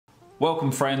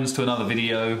Welcome friends to another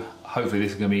video. Hopefully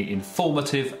this is going to be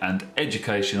informative and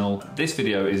educational. This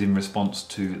video is in response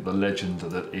to the legend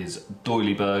that is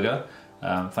Doily Burger.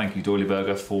 Thank you Doily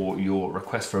Burger for your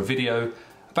request for a video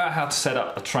about how to set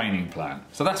up a training plan.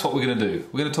 So that's what we're going to do.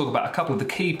 We're going to talk about a couple of the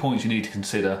key points you need to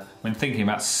consider when thinking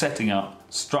about setting up,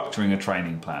 structuring a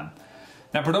training plan.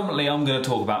 Now predominantly I'm going to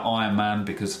talk about Ironman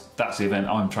because that's the event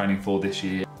I'm training for this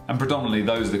year. And predominantly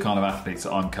those are the kind of athletes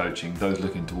that I'm coaching, those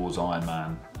looking towards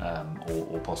Ironman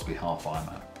or possibly half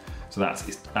Ironman. So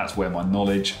that's where my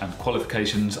knowledge and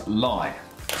qualifications lie.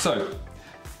 So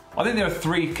I think there are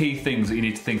three key things that you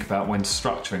need to think about when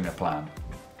structuring a plan.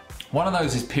 One of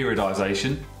those is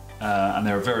periodisation, and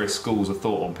there are various schools of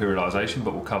thought on periodisation,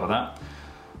 but we'll cover that.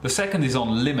 The second is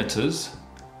on limiters,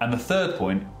 and the third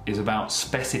point is about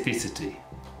specificity,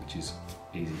 which is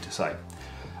easy to say.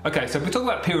 Okay, so if we talk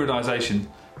about periodisation,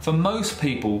 for most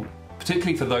people,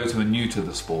 particularly for those who are new to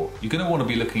the sport, you're going to want to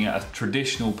be looking at a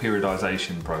traditional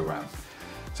periodisation program.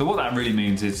 So what that really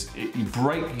means is you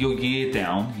break your year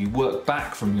down, you work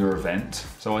back from your event.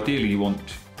 So ideally you want,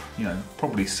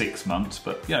 probably 6 months,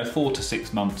 but 4 to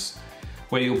 6 months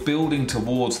where you're building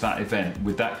towards that event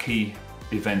with that key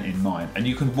event in mind. And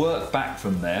you can work back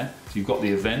from there. So you've got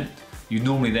the event, you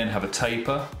normally then have a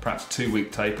taper, perhaps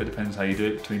 2-week taper, depends how you do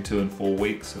it, between 2 and 4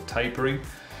 weeks of tapering.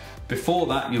 Before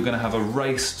that, you're going to have a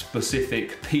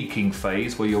race-specific peaking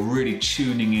phase where you're really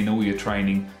tuning in all your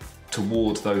training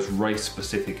towards those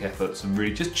race-specific efforts and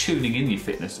really just tuning in your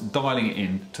fitness, dialing it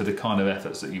in to the kind of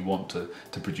efforts that you want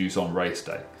to produce on race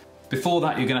day. Before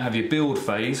that, you're going to have your build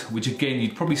phase, which again,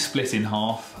 you'd probably split in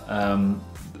half.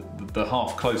 The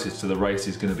half closest to the race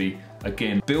is going to be,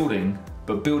 again, building,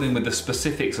 but building with the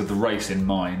specifics of the race in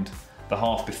mind. The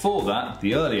half before that,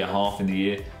 the earlier half in the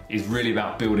year, is really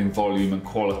about building volume and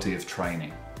quality of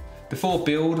training. Before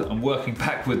build and working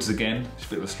backwards again, it's a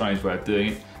bit of a strange way of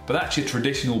doing it, but that's your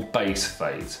traditional base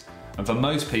phase. And for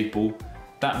most people,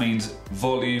 that means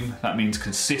volume, that means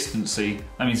consistency,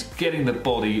 that means getting the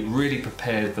body really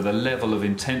prepared for the level of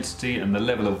intensity and the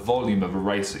level of volume of a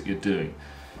race that you're doing.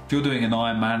 If you're doing an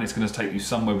Ironman, it's going to take you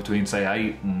somewhere between say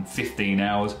 8 and 15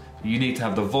 hours. You need to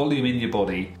have the volume in your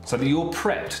body so that you're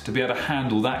prepped to be able to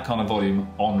handle that kind of volume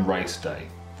on race day.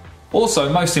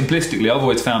 Also, most simplistically, I've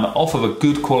always found that off of a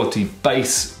good quality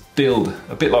base build,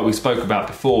 a bit like we spoke about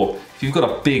before, if you've got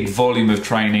a big volume of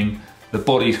training, the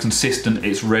body's consistent,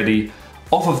 it's ready,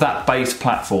 off of that base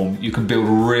platform, you can build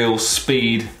real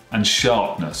speed and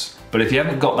sharpness. But if you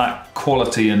haven't got that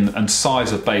quality and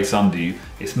size of base under you,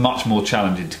 it's much more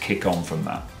challenging to kick on from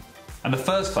that. And the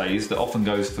first phase that often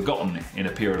goes forgotten in a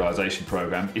periodisation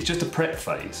program is just a prep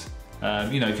phase.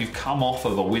 If you've come off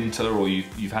of a winter or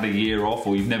you've had a year off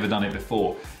or you've never done it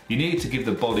before, you need to give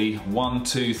the body 1,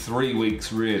 2, 3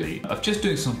 weeks really of just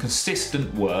doing some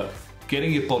consistent work,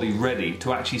 getting your body ready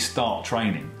to actually start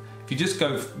training. If you just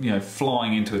go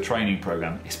flying into a training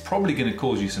program, it's probably going to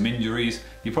cause you some injuries,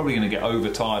 you're probably going to get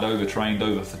overtired, overtrained,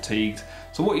 over-fatigued.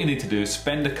 So what you need to do is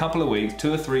spend a couple of weeks,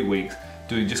 2 or 3 weeks,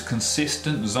 doing just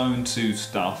consistent zone 2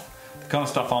 stuff, the kind of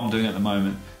stuff I'm doing at the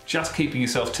moment, just keeping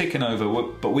yourself ticking over,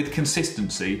 but with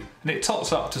consistency, and it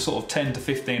tots up to sort of 10 to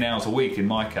 15 hours a week in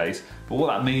my case. But what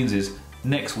that means is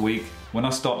next week, when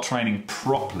I start training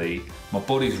properly, my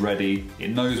body's ready, it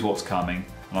knows what's coming,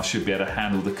 and I should be able to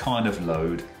handle the kind of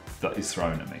load that is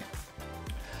thrown at me.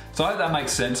 So I hope that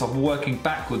makes sense. I'm working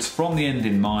backwards from the end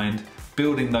in mind,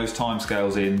 building those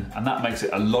timescales in, and that makes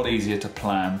it a lot easier to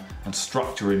plan and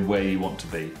structure in where you want to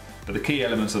be. But the key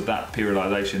elements of that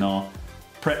periodisation are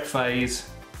prep phase,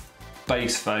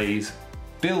 base phase,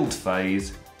 build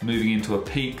phase, moving into a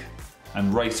peak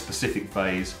and race specific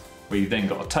phase where you've then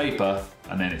got a taper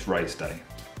and then it's race day.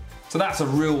 So that's a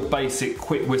real basic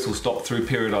quick whistle stop through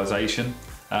periodisation.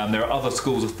 There are other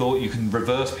schools of thought, you can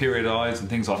reverse periodise and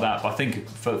things like that, but I think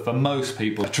for most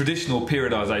people, a traditional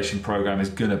periodisation program is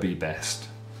going to be best.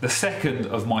 The second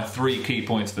of my 3 key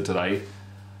points for today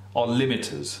are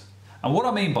limiters. And what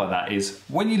I mean by that is,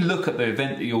 when you look at the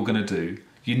event that you're going to do,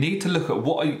 you need to look at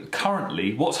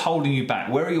what's holding you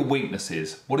back, where are your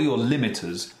weaknesses, what are your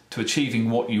limiters to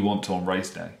achieving what you want to on race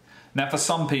day. Now for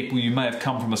some people, you may have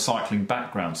come from a cycling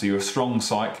background, so you're a strong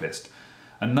cyclist.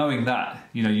 And knowing that,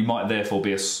 you might therefore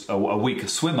be a weaker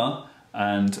swimmer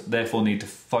and therefore need to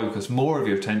focus more of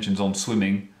your attentions on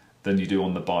swimming than you do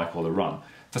on the bike or the run.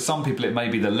 For some people, it may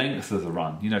be the length of the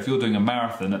run. If you're doing a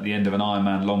marathon at the end of an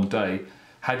Ironman long day,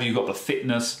 have you got the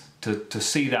fitness to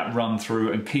see that run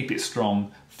through and keep it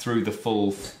strong through the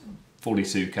full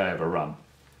 42k of a run?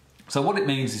 So what it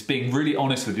means is being really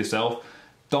honest with yourself,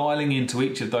 dialing into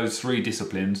each of those 3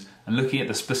 disciplines and looking at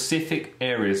the specific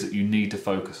areas that you need to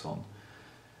focus on.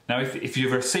 Now, if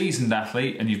you're a seasoned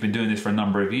athlete and you've been doing this for a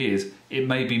number of years, it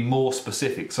may be more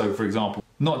specific. So for example,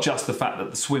 not just the fact that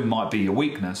the swim might be your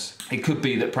weakness, it could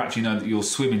be that perhaps you know that your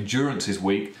swim endurance is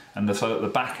weak, and so at the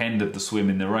back end of the swim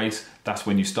in the race, that's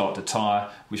when you start to tire,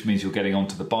 which means you're getting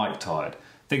onto the bike tired.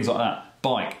 Things like that.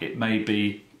 Bike, it may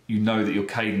be you know that your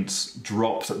cadence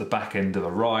drops at the back end of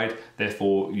a ride,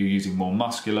 therefore you're using more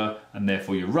muscular, and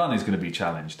therefore your run is going to be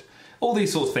challenged. All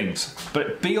these sorts of things.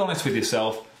 But be honest with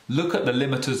yourself, look at the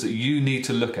limiters that you need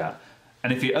to look at.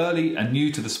 And if you're early and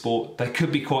new to the sport, they could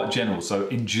be quite general, so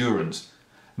endurance.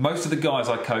 Most of the guys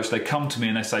I coach, they come to me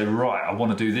and they say, right, I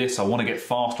want to do this, I want to get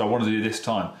faster, I want to do this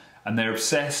time. And they're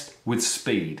obsessed with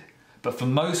speed. But for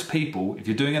most people, if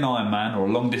you're doing an Ironman or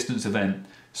a long distance event,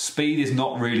 speed is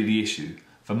not really the issue.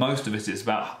 For most of us, it's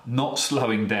about not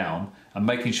slowing down and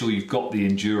making sure you've got the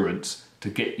endurance to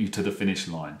get you to the finish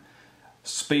line.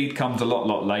 Speed comes a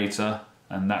lot later,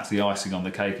 and that's the icing on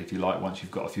the cake, if you like, once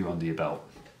you've got a few under your belt.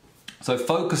 So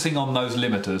focusing on those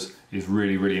limiters is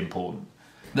really, really important.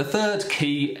 The third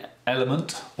key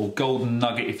element, or golden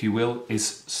nugget if you will,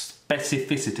 is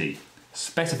specificity.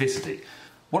 Specificity.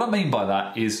 What I mean by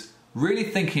that is really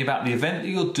thinking about the event that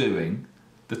you're doing,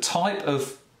 the type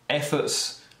of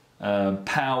efforts,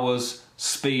 powers,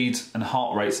 speeds and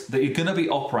heart rates that you're going to be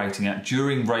operating at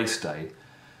during race day,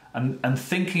 and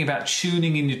thinking about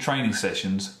tuning in your training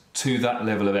sessions to that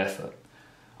level of effort.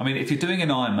 I mean, if you're doing an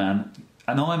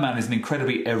Ironman is an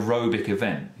incredibly aerobic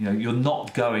event. You know, you're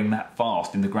not going that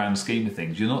fast in the grand scheme of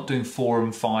things. You're not doing 4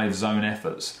 and 5 zone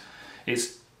efforts.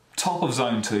 It's top of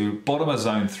zone 2, bottom of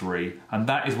zone 3, and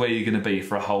that is where you're going to be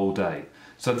for a whole day.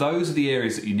 So those are the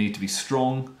areas that you need to be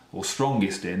strong or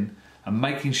strongest in, and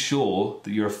making sure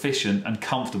that you're efficient and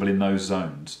comfortable in those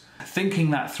zones.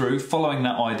 Thinking that through, following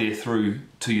that idea through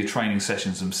to your training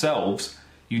sessions themselves,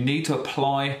 you need to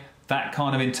apply that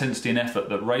kind of intensity and effort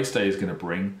that race day is going to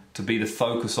bring to be the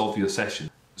focus of your session.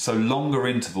 So longer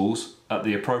intervals at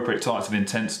the appropriate types of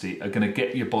intensity are going to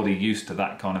get your body used to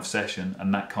that kind of session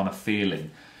and that kind of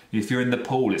feeling. If you're in the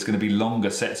pool, it's going to be longer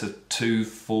sets of 2,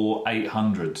 4,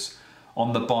 800s.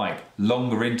 On the bike,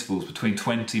 longer intervals between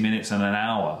 20 minutes and an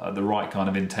hour at the right kind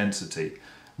of intensity.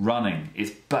 Running,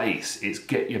 it's base, it's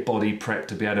get your body prepped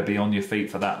to be able to be on your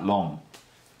feet for that long.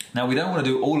 Now, we don't want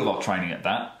to do all of our training at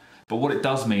that, but what it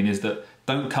does mean is that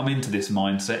don't come into this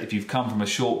mindset if you've come from a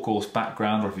short course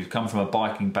background or if you've come from a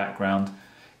biking background.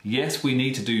 Yes, we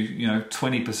need to do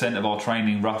 20% of our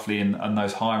training roughly in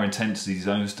those higher intensity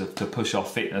zones to push our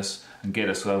fitness and get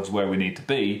ourselves where we need to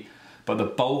be. But the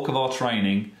bulk of our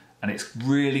training, and it's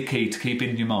really key to keep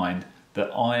in your mind that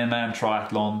Ironman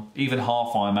triathlon, even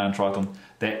half Ironman triathlon,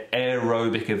 they're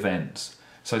aerobic events.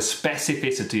 So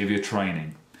specificity of your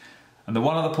training. And the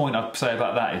one other point I'd say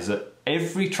about that is that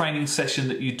every training session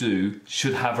that you do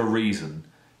should have a reason.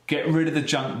 Get rid of the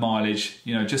junk mileage,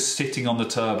 just sitting on the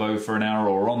turbo for an hour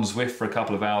or on Zwift for a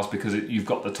couple of hours because you've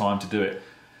got the time to do it.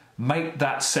 Make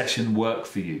that session work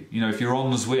for you. If you're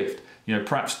on Zwift,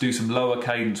 perhaps do some lower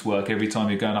cadence work every time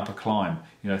you're going up a climb,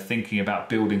 thinking about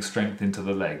building strength into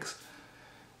the legs.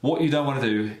 What you don't want to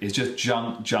do is just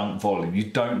junk volume. You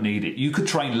don't need it. You could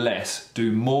train less,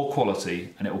 do more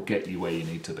quality, and it will get you where you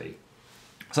need to be.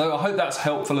 So I hope that's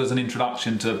helpful as an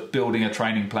introduction to building a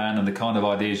training plan and the kind of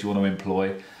ideas you want to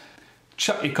employ.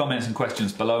 Chuck your comments and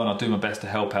questions below and I'll do my best to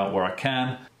help out where I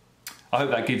can. I hope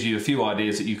that gives you a few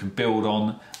ideas that you can build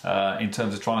on in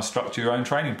terms of trying to structure your own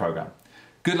training program.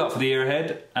 Good luck for the year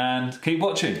ahead and keep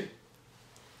watching.